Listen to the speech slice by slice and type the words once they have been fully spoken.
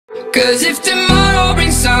'Cause if tomorrow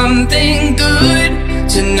brings something good,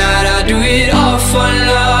 tonight I do it all for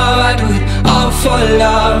love. I do it all for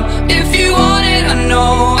love. If you want it, I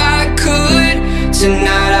know I could.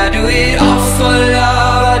 Tonight I do it all for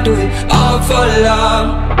love. I do it all for love.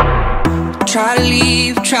 Try to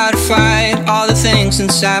leave, try to fight all the things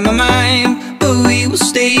inside my mind, but we will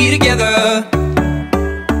stay together.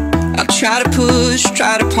 I'll try to push,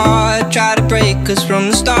 try to part, try to break us from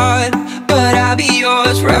the start, but I'll be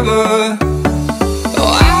yours forever.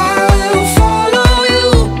 Oh, I will follow you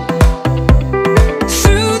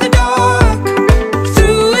through the dark,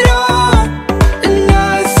 through it all, and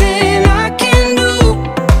nothing I can do.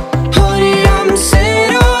 Honey, I'm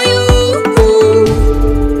set on you.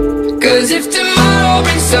 'Cause if tomorrow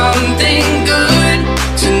brings something good,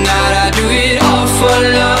 tonight I do it all for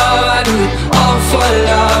love. I do it all for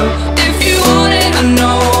love. If you want it, I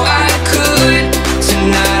know I could.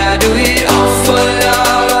 Tonight I do it all for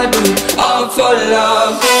love. I do it all for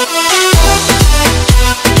love.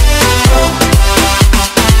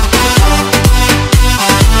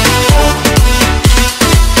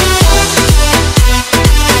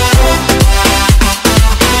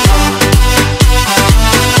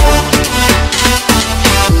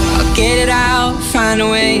 I'll get it out, find a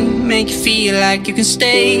way, make you feel like you can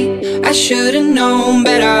stay. I should've known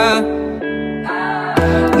better.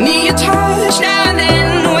 Need your touch now and then,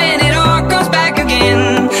 when it all comes back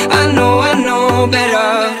again. I know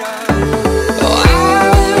better. Oh, I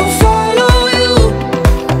will follow you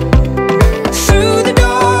through the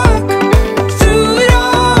dark, through it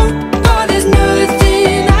all, but there's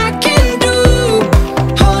nothing I can do.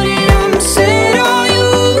 Honey, I'm set on you.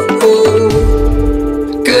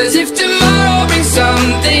 'Cause if tomorrow brings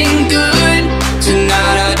something good,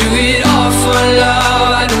 tonight I do it all for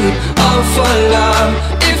love. I do it all for love.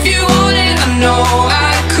 If you want it, I know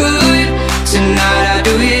I could. Tonight I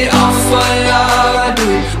do it all for love. I do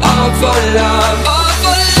it all for love. All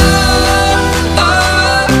for love.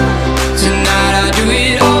 Oh. Tonight I do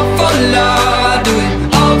it all for love. I do it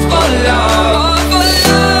all for love. All for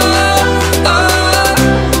love. Oh.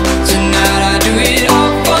 Tonight I do it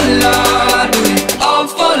all for love. I do it all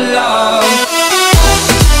for love.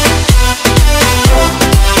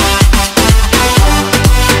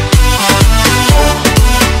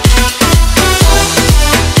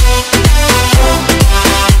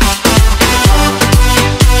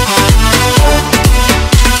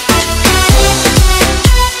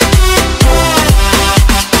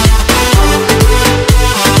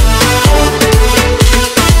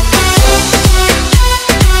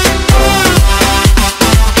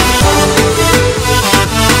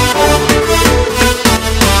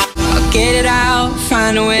 Get it out,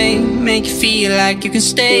 find a way, make you feel like you can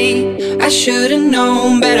stay. I should've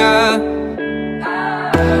known better.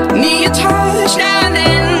 Need your touch now